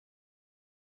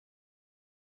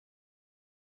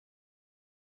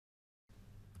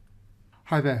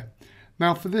Hi there.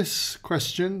 Now for this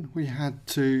question we had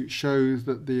to show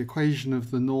that the equation of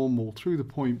the normal through the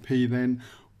point P then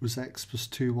was x plus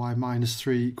 2y minus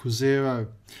 3 equals 0.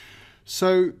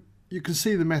 So you can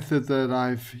see the method that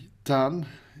I've done.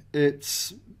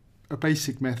 It's a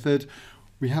basic method.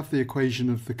 We have the equation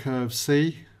of the curve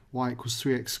C, y equals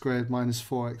 3x squared minus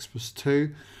 4x plus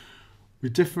 2. We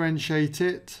differentiate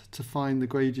it to find the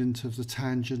gradient of the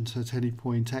tangent at any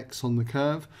point x on the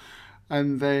curve.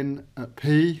 And then at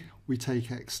P, we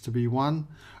take x to be 1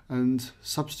 and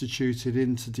substitute it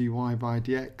into dy by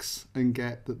dx and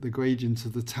get that the gradient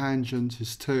of the tangent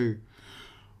is 2.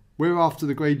 We're after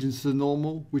the gradient of the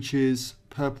normal, which is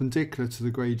perpendicular to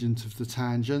the gradient of the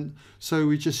tangent. So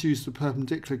we just use the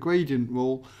perpendicular gradient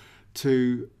rule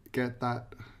to get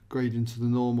that gradient of the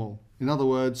normal. In other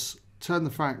words, turn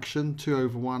the fraction 2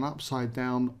 over 1 upside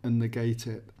down and negate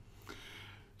it.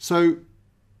 So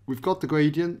we've got the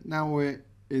gradient. Now we're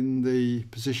in the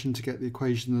position to get the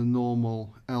equation of the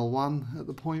normal L1 at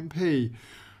the point P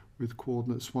with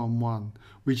coordinates 1, 1.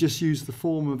 We just use the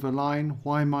form of a line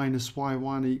y minus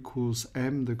y1 equals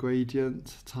m, the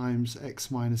gradient, times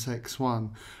x minus x1.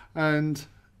 And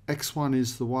x1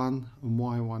 is the 1 and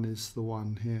y1 is the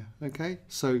 1 here. Okay,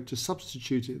 so just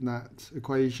substitute it in that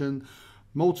equation,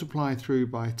 multiply through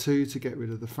by 2 to get rid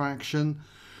of the fraction,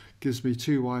 gives me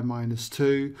 2y minus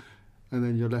 2. And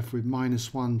then you're left with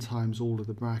minus 1 times all of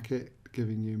the bracket,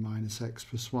 giving you minus x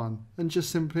plus 1. And just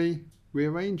simply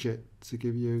rearrange it to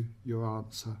give you your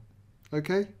answer.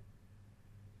 Okay?